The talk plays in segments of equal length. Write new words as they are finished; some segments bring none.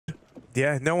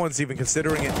Yeah, no one's even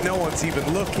considering it. No one's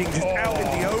even looking. Just out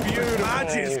in the open.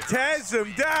 Magis tears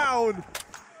him down.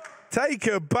 Take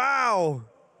a bow.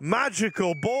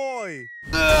 Magical boy.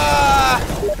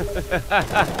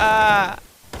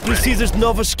 Precisas de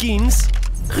novas skins?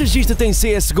 Registra-te em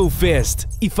CSGO Fest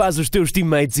e faz os teus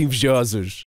teammates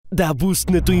invejosos. Dá boost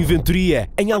na tua inventoria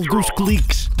em alguns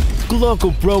cliques. Coloca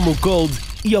o promo code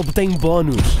e obtém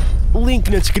bónus. Link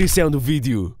na descrição do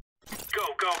vídeo.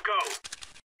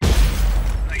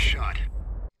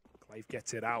 Glaive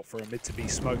gets it out for a mid to be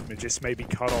smoked. Magis may be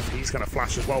cut off. He's going to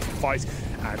flash as well for fight.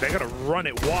 And they're going to run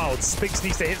it wild. Spinks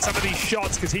needs to hit some of these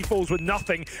shots because he falls with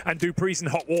nothing. And Dupree's in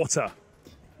hot water.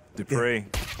 Dupree.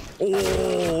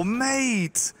 Oh,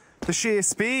 mate! The sheer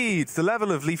speed, the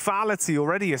level of lethality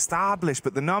already established,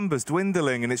 but the numbers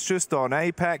dwindling, and it's just on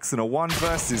Apex and a 1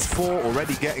 versus 4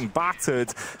 already getting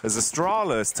battered as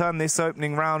Astralis turn this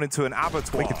opening round into an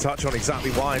abattoir. We can touch on exactly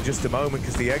why in just a moment,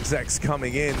 because the exec's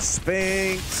coming in.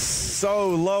 Spinks so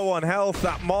low on health.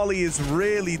 That molly has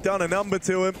really done a number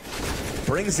to him.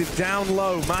 Brings it down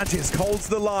low. Magis holds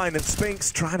the line, and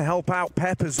Spinks trying to help out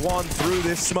Peppers one through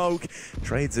this smoke.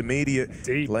 Trades immediate.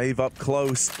 Deep. Glaive up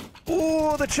close.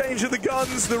 Oh, the change of the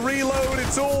guns, the reload.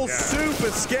 It's all super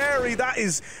scary. That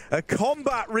is a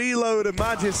combat reload, and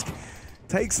Magis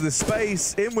takes the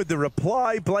space in with the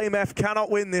reply. blameF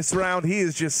cannot win this round. He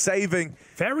is just saving.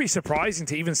 Very surprising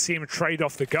to even see him trade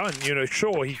off the gun. You know,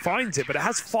 sure, he finds it, but it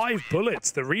has 5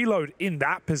 bullets. The reload in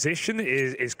that position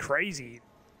is crazy.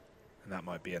 And that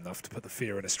might be enough to put the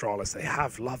fear in Astralis. They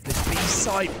have loved this B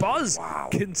site. Buzz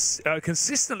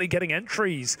consistently getting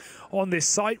entries on this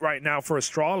site right now for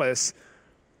Astralis.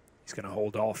 He's going to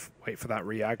hold off, wait for that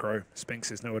re-aggro.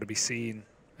 Spinks is nowhere to be seen.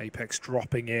 Apex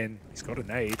dropping in. He's got a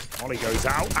nade. Molly goes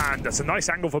out, and that's a nice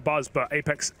angle for Buzz, but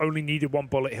Apex only needed 1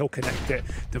 bullet. He'll connect it.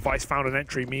 Dev1ce found an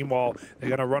entry. Meanwhile, they're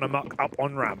going to run amok up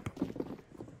on ramp.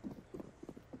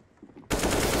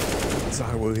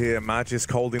 ZywOo here, Magis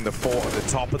holding the fort at the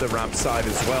top of the ramp side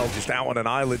as well, just out on an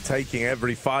island taking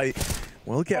every fight.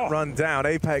 Will get run down.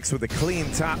 Apex with a clean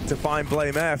tap to find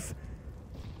blameF.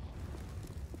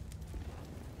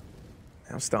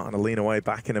 Now starting to lean away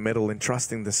back in the middle,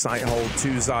 entrusting the sight hold to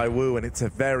ZywOo, and it's a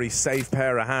very safe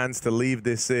pair of hands to leave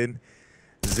this in.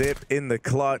 Zip in the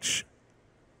clutch.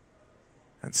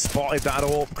 And spotted that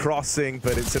AWP crossing,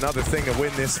 but it's another thing to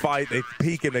win this fight. They're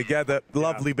peeking together.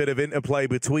 Lovely bit of interplay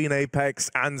between Apex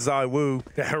and ZywOo.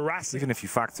 They're harassing. Even if you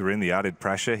factor in the added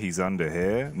pressure he's under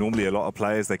here, normally a lot of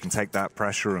players, they can take that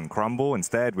pressure and crumble.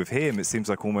 Instead, with him, it seems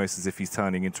like almost as if he's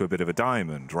turning into a bit of a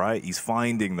diamond, right? He's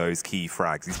finding those key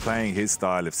frags. He's playing his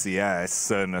style of CS.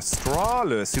 And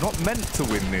Astralis, you're not meant to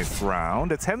win this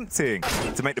round, attempting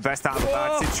to make the best out of a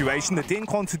bad situation. The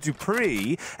dink onto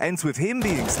Dupree ends with him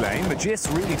being slain. Magis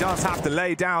really does have to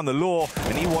lay down the law,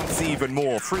 and he wants even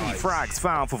more. 3 frags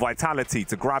found for Vitality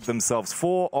to grab themselves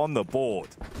 4 on the board.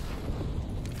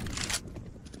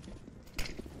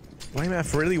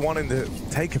 blameF really wanting to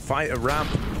take a fight at ramp.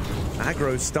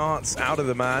 Aggro starts out of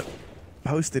the man.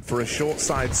 Posted for a short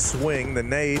side swing. The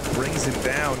nade brings him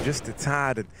down just a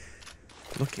tad. And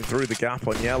looking through the gap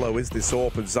on yellow is this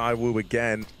AWP of ZywOo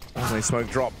again. Only smoke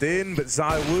dropped in, but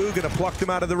ZywOo gonna pluck them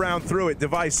out of the round through it.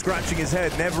 Dev1ce scratching his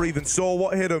head, never even saw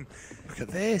what hit him. Look at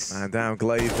this. And down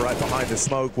Glaive right behind the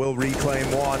smoke, will reclaim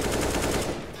 1.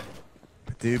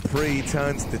 Dupree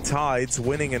turns the tides,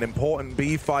 winning an important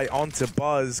B fight onto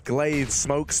Buzz. Glaive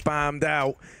smoke spammed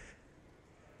out.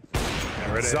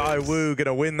 ZywOo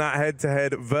gonna win that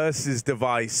head-to-head versus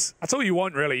Dev1ce. That's all you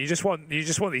want, really. You just want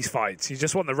these fights. You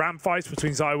just want the ramp fights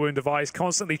between ZywOo and Dev1ce,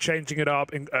 constantly changing it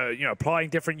up, and, you know, applying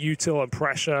different util and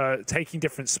pressure, taking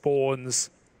different spawns.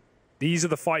 These are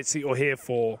the fights that you're here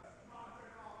for.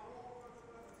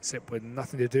 Zip with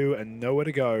nothing to do and nowhere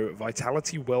to go.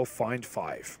 Vitality will find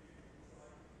 5.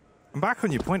 And back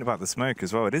on your point about the smoke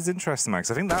as well, it is interesting,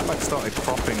 Max. I think that started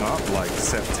cropping up like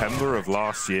September of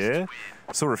last year.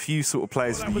 I saw a few sort of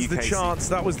players. That was the chance,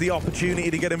 that was the opportunity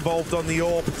to get involved on the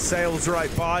AWP. Sails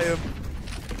right by him.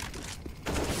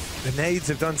 The nades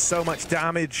have done so much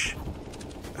damage.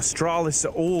 Astralis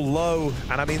are all low,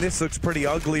 and I mean, this looks pretty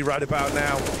ugly right about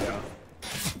now.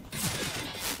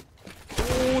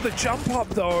 Oh, the jump up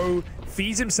though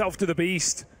feeds himself to the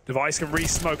beast. Dev1ce can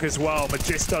re-smoke as well.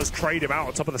 Magis does trade him out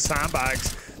on top of the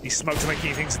sandbags. These smokes are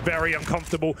making things very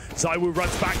uncomfortable. ZywOo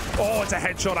runs back. Oh, it's a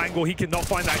headshot angle. He cannot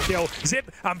find that kill.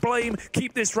 Zip and Blame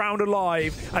keep this round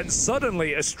alive. And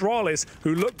suddenly, Astralis,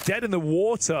 who looked dead in the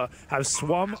water, have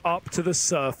swum up to the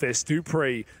surface.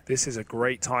 Dupree, this is a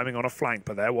great timing on a flank,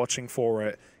 but they're watching for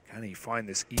it. Can he find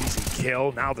this easy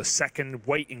kill? Now the second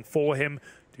waiting for him.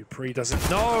 Dupree doesn't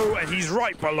know, and he's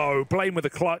right below. Blame with a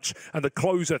clutch, and the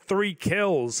closer. 3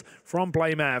 kills from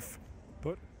blameF.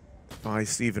 But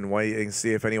Vice even waiting,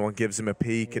 see if anyone gives him a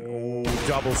peek, and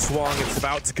double swung, it's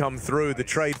about to come through. The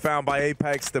trade found by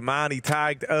Apex, the man he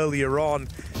tagged earlier on.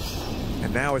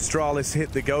 And now Astralis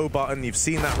hit the go button. You've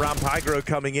seen that ramp aggro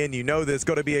coming in. You know there's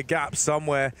got to be a gap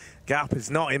somewhere. Gap is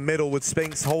not in middle with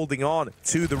Spinks holding on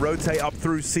to the rotate up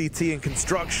through CT and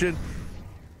construction.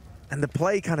 And the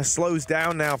play kind of slows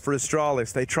down now for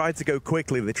Astralis. They tried to go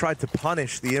quickly. They tried to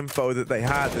punish the info that they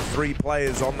had, the 3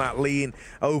 players on that lean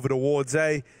over towards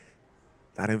A.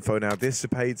 That info now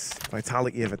dissipates.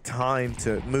 Vitality have a time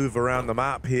to move around the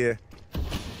map here.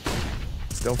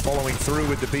 Still following through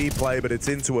with the B play, but it's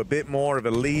into a bit more of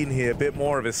a lean here, a bit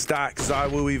more of a stack.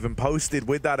 ZywOo even posted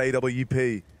with that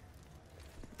AWP.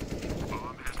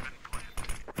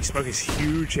 Smoke is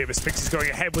huge here, but Spinks is going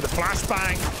ahead with a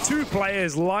flashbang. 2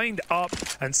 players lined up,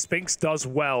 and Spinks does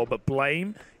well, but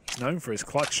Blame, he's known for his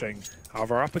clutching.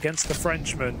 However, up against the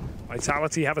Frenchman,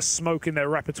 Vitality have a smoke in their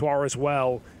repertoire as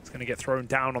well. It's going to get thrown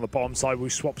down on the bomb.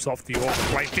 ZywOo swaps off the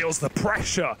AWP. Blame feels the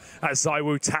pressure as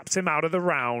ZywOo taps him out of the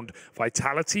round.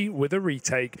 Vitality with a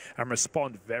retake and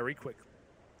respond very quickly.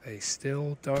 They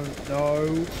still don't know.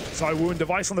 ZywOo and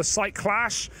Dev1ce on the site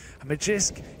clash. And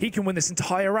Magisk, he can win this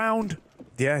entire round.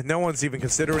 Yeah, no one's even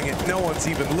considering it. No one's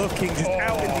even looking. Just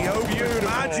out in the open.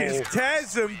 Magisk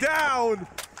tears him down.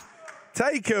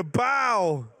 Take a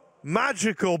bow.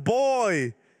 Magical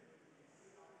boy.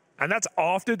 And that's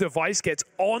after Dev1ce gets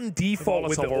on default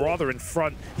with the or rather in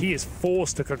front. He is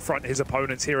forced to confront his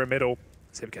opponents here in middle.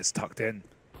 Zip gets tucked in.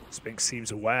 Spinks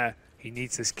seems aware. He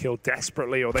needs this kill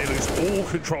desperately or they lose all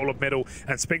control of middle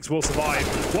and Spinks will survive.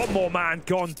 One more man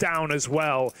gone down as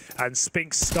well. And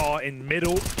Spinks start in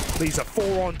middle. Leaves a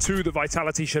 4-on-2 that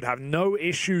Vitality should have no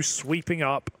issue sweeping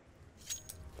up.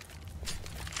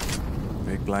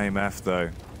 Big blameF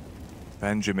though.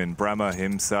 Benjamin Bremer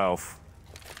himself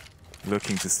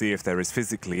looking to see if there is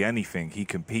physically anything he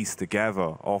can piece together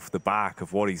off the back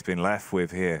of what he's been left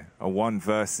with here. A 1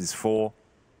 versus 4.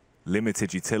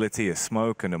 Limited utility, a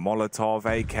smoke and a Molotov,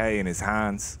 AK in his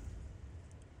hands.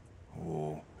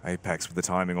 Ooh, Apex with the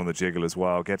timing on the jiggle as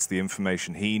well. Gets the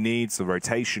information he needs. The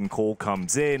rotation call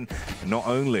comes in. And not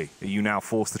only are you now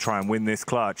forced to try and win this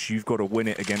clutch, you've got to win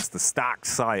it against the stacked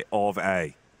site of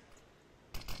A.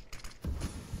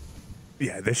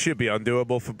 Yeah, this should be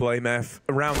undoable for blameF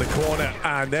around the corner.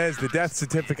 And there's the death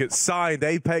certificate signed.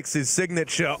 Apex's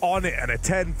signature on it. And a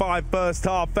 10-5 first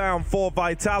half found for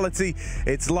Vitality.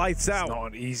 It's lights out. It's not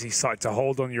an easy site to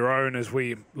hold on your own, as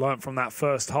we learned from that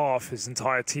first half. His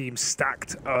entire team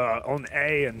stacked on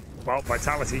A, and, well,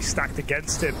 Vitality stacked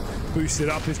against him. Boosted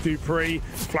up is Dupree.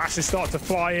 Flashes start to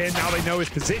fly in. Now they know his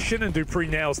position, and Dupree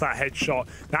nails that headshot.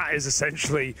 That is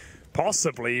essentially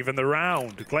possibly even the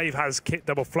round. Glaive has kit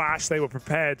double flash. They were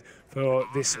prepared for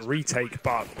this retake,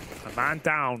 but a man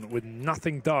down with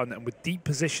nothing done and with deep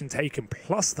position taken,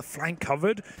 plus the flank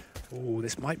covered. Oh,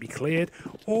 this might be cleared.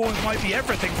 Oh, it might be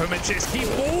everything for Magisk. He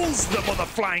mauls them on the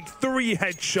flank. 3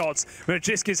 headshots.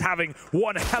 Magisk is having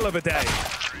one hell of a day.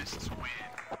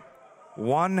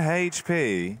 1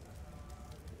 HP.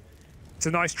 It's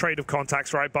a nice trade of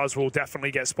contacts, right? Buzz will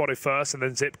definitely get spotted first, and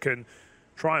then Zip can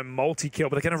try and multi-kill,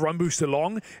 but they're going to run boost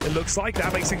along. It looks like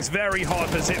that makes things very hard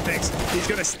for ZywOo. He's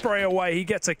going to spray away. He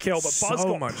gets a kill, but Buzz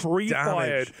got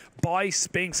pre-fired by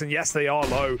Spinks, and yes, they are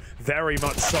low. Very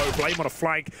much so. Blame on a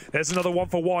flank. There's another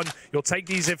 1-for-1. You'll take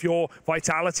these if you're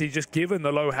Vitality, just given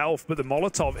the low health, but the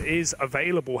Molotov is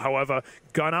available. However,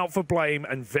 gun out for Blame,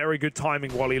 and very good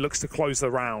timing while he looks to close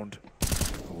the round.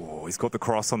 Oh, he's got the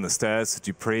cross on the stairs.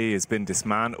 Dupree has been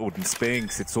dismantled, and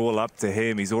Spinks, it's all up to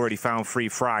him. He's already found 3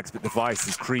 frags, but Dev1ce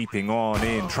is creeping on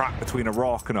in, trapped between a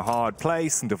rock and a hard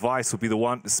place, and Dev1ce will be the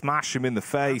one to smash him in the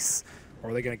face. Or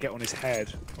are they going to get on his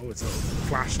head? Oh, it's a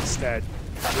flash instead.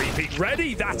 Repeat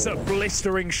ready. That's a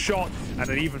blistering shot and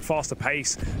an even faster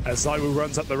pace as ZywOo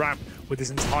runs up the ramp with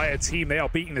his entire team. They are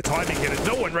beating the timing here. There's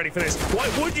no one ready for this. Why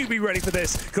would you be ready for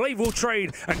this? Glaive will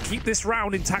trade and keep this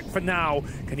round intact for now.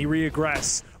 Can he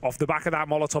reaggress off the back of that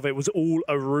Molotov? It was all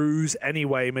a ruse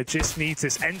anyway. Magisk needs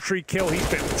this entry kill. He's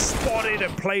been spotted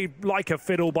and played like a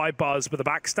fiddle by Buzz, but the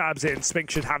backstab's in.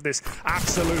 Spinks should have this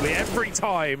absolutely every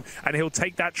time, and he'll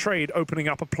take that trade, opening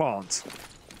up a plant.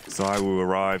 ZywOo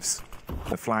arrives.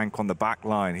 The flank on the back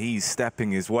line. He's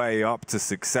stepping his way up to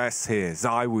success here.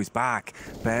 ZywOo's back,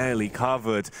 barely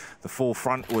covered. The full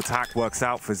frontal attack works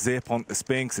out for Zip onto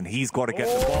Spinks, and he's got to get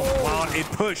the bomb planted,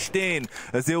 pushed in,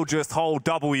 as he'll just hold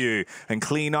W and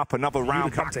clean up another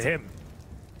round. Come to him.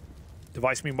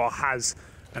 Dev1ce, meanwhile, has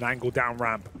an angle down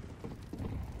ramp.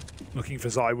 Looking for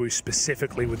ZywOo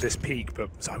specifically with this peak,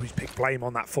 but ZywOo's picked Blame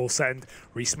on that full send.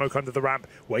 Re-smoke under the ramp,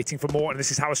 waiting for more, and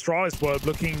this is how Astralis were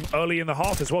looking early in the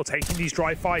half as well, taking these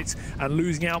dry fights and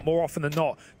losing out more often than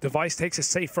not. Dev1ce takes a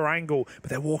safer angle, but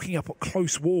they're walking up a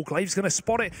close wall. Glaive's going to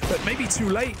spot it, but maybe too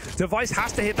late. Dev1ce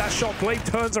has to hit that shot. Glaive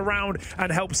turns around and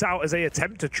helps out as they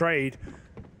attempt to trade.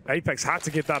 Apex had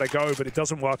to give that a go, but it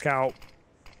doesn't work out.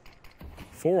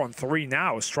 4-on-3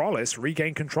 now. Astralis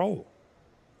regain control.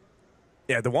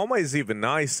 Yeah, the one way is even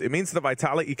nice. It means the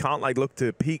Vitality can't like look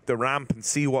to peek the ramp and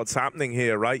see what's happening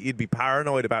here, right? You'd be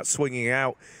paranoid about swinging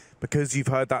out because you've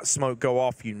heard that smoke go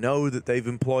off. You know that they've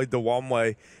employed the one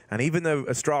way, and even though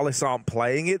Astralis aren't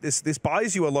playing it, this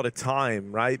buys you a lot of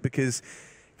time, right? Because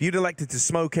if you'd elected to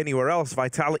smoke anywhere else,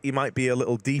 Vitality might be a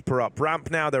little deeper up ramp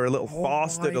now. They're a little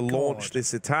faster to launch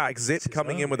this attack. Zip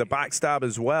coming in with a backstab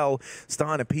as well,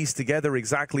 starting to piece together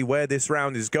exactly where this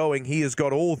round is going. He has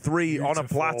got all three on a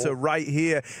platter right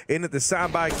here in at the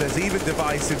sandbags. There's even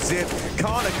Divisive. Zip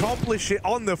can't accomplish it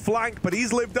on the flank, but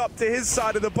he's lived up to his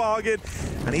side of the bargain.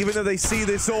 And even though they see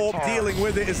this orb, dealing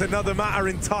with it is another matter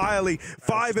entirely.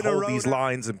 5 in a row. These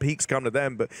lines and peaks come to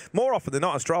them, but more often than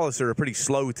not, Astralis are a pretty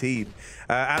slow team.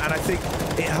 And I think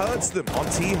it hurts them on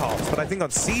T-halves, but I think on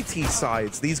CT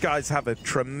sides, these guys have a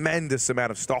tremendous amount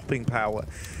of stopping power.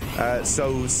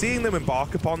 So seeing them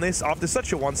embark upon this after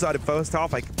such a one-sided first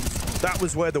half, that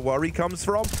was where the worry comes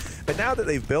from. But now that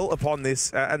they've built upon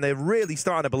this and they're really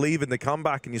starting to believe in the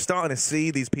comeback, and you're starting to see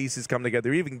these pieces come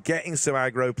together, even getting some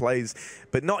aggro plays,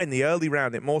 but not in the early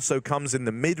round. It more so comes in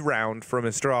the mid-round from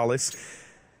Astralis.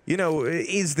 You know,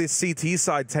 is this CT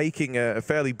side taking a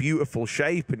fairly beautiful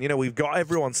shape? And, you know, we've got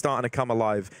everyone starting to come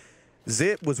alive.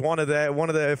 Zip was one of their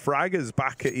fraggers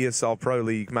back at ESL Pro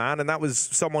League, man, and that was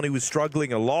someone who was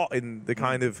struggling a lot in the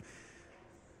kind of,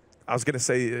 I was going to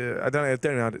say, I don't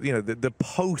know, you know, the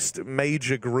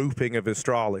post-major grouping of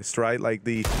Astralis, right? Like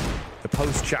the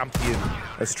post-champion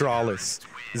Astralis.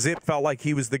 Zip felt like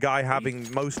he was the guy having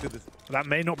most of the... That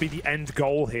may not be the end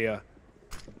goal here.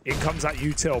 In comes that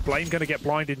util. Blame going to get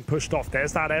blinded and pushed off.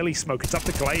 There's that early smoke. It's up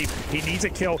to Glaive. He needs a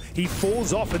kill. He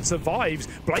falls off and survives.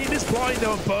 Blame is blind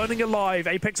though and burning alive.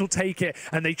 Apex will take it,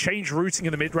 and they change routing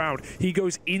in the mid-round. He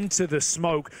goes into the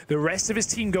smoke. The rest of his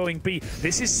team going B.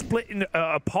 This is splitting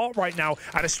apart right now,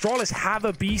 and Astralis have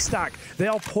a B stack. They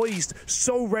are poised,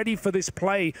 so ready for this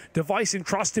play. Dev1ce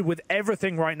entrusted with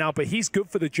everything right now, but he's good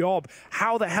for the job.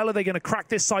 How the hell are they going to crack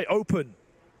this site open?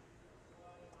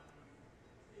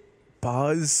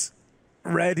 Buzz,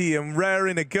 ready and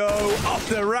raring to go. Up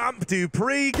the ramp,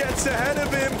 Dupree gets ahead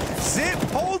of him. Zip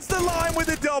holds the line with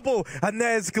a double. And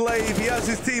there's Glaive. He has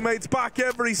his teammates back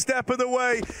every step of the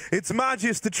way. It's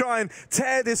Magis to try and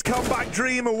tear this comeback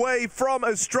dream away from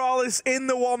Astralis in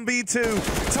the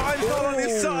 1v2. Time's not on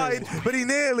his side, but he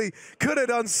nearly could have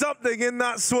done something in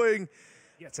that swing.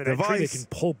 Yeah, so they can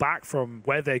pull back from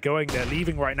where they're going. They're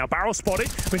leaving right now. Barrel spotted.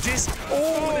 Magis,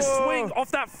 with a swing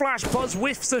off that flash. Buzz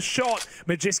whiffs a shot.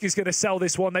 Magisk is going to sell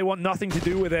this one. They want nothing to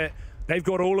do with it. They've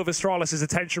got all of Astralis'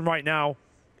 attention right now.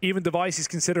 Even Dev1ce is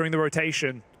considering the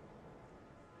rotation.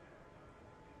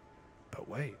 But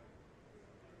wait.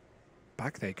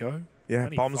 Back they go. Yeah,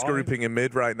 25. Bombs grouping in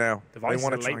mid right now. They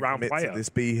want to try and commit to this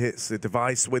B hits. The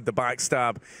Dev1ce with the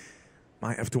backstab.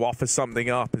 Might have to offer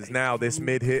something up as now this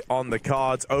mid hit on the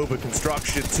cards. Over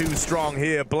construction, too strong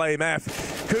here. Blame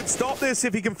F could stop this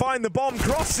if he can find the bomb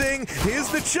crossing. Here's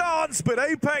the chance, but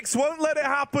Apex won't let it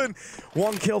happen.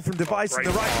 One kill from Dev1ce in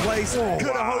the right place.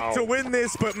 Could have hoped to win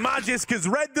this, but Magisk has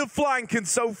read the flank, and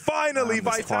so finally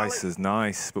Vitality. Twice as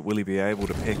nice, but will he be able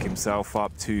to pick himself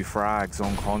up 2 frags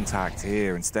on contact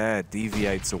here? Instead,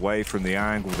 deviates away from the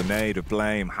angle. The nade of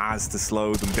Blame has to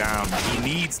slow them down. He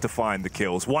needs to find the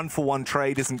kills. 1-for-1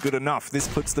 trade isn't good enough. This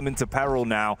puts them into peril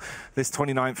now. This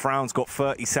 29th round's got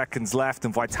 30 seconds left,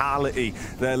 and Vitality,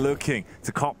 they're looking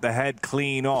to cop the head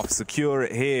clean off, secure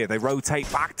it here. They rotate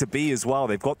back to B as well.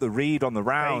 They've got the read on the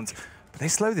round, but they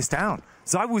slow this down.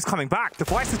 ZywOo's coming back.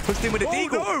 Dev1ce is pushed in with a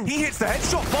deagle. No. He hits the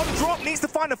headshot. Bomb drop, needs to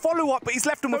find a follow-up, but he's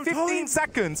left them with 15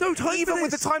 seconds. Even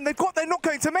with the time they've got, they're not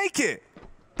going to make it.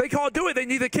 They can't do it. They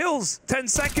need the kills. 10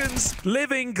 seconds.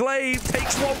 Living Glaive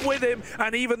takes one with him.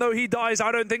 And even though he dies,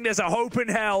 I don't think there's a hope in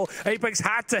hell. Apex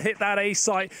had to hit that A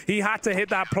site. He had to hit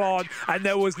that plant. And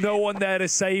there was no one there to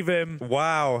save him.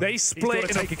 Wow. They split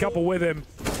and take a couple with him.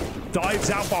 Dives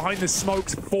out behind the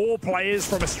smokes. 4 players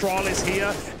from Astralis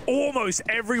here. Almost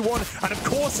everyone. And of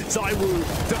course it's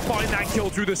ZywOo to find that kill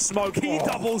through the smoke. He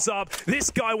doubles up.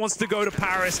 This guy wants to go to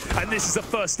Paris. And this is the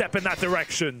first step in that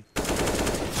direction.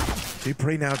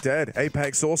 Dupree now dead.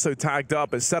 Apex also tagged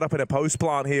up, but set up in a post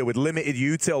plant here with limited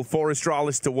util for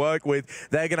Astralis to work with.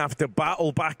 They're going to have to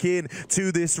battle back in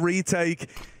to this retake.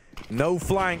 No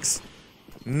flanks.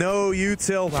 No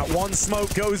util. That one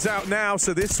smoke goes out now,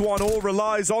 so this one all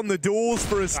relies on the duels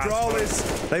for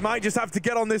Astralis. They might just have to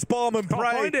get on this bomb and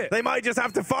pray. They might just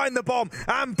have to find the bomb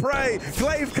and pray.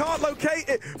 Glaive can't locate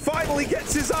it. Finally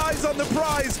gets his eyes on the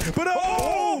prize. But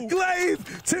oh,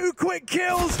 Glaive, 2 quick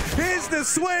kills. Here's the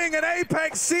swing, and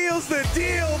Apex seals the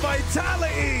deal.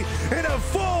 Vitality in a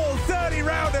full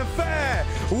 30-round affair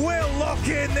will lock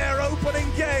in their opening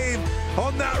game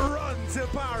on that run to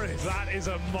Paris. That is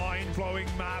a mind-blowing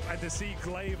map, and to see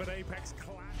Glaive and Apex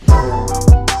clash.